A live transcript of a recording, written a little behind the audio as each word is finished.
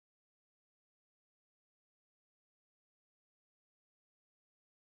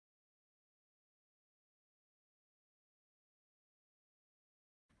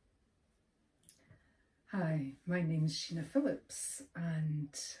Hi, my name is Sheena Philipps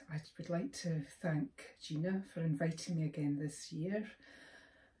and I would like to thank Gina for inviting me again this year.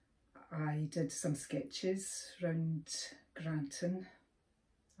 I did some sketches around Granton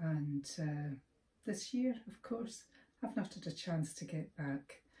and this year, of course, I've not had a chance to get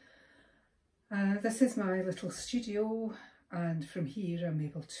back. This is my little studio, and from here I'm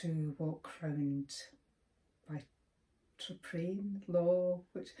able to walk round by Traprain law,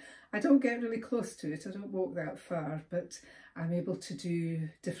 which I don't get really close to it, I don't walk that far, but I'm able to do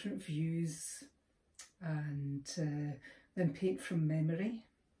different views and then paint from memory.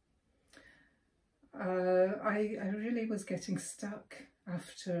 I really was getting stuck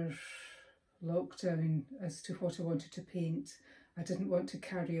after lockdown as to what I wanted to paint. I didn't want to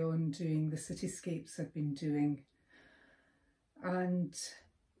carry on doing the cityscapes I'd been doing, and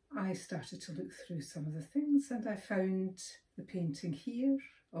I started to look through some of the things and I found the painting here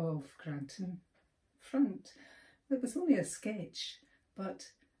of Granton front. It was only a sketch,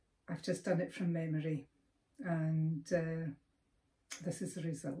 but I've just done it from memory, and this is the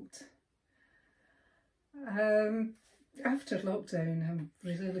result. After lockdown, I'm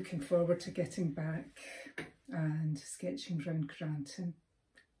really looking forward to getting back and sketching around Granton,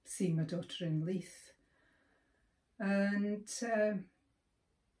 seeing my daughter in Leith, and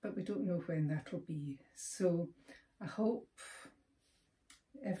but we don't know when that'll be. So I hope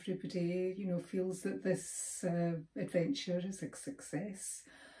everybody, feels that this adventure is a success.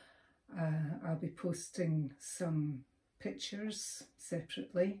 I'll be posting some pictures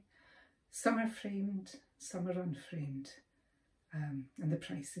separately. Some are framed, some are unframed, and the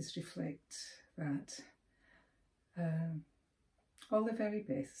prices reflect that. All the very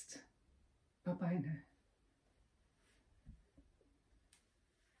best. Bye-bye now.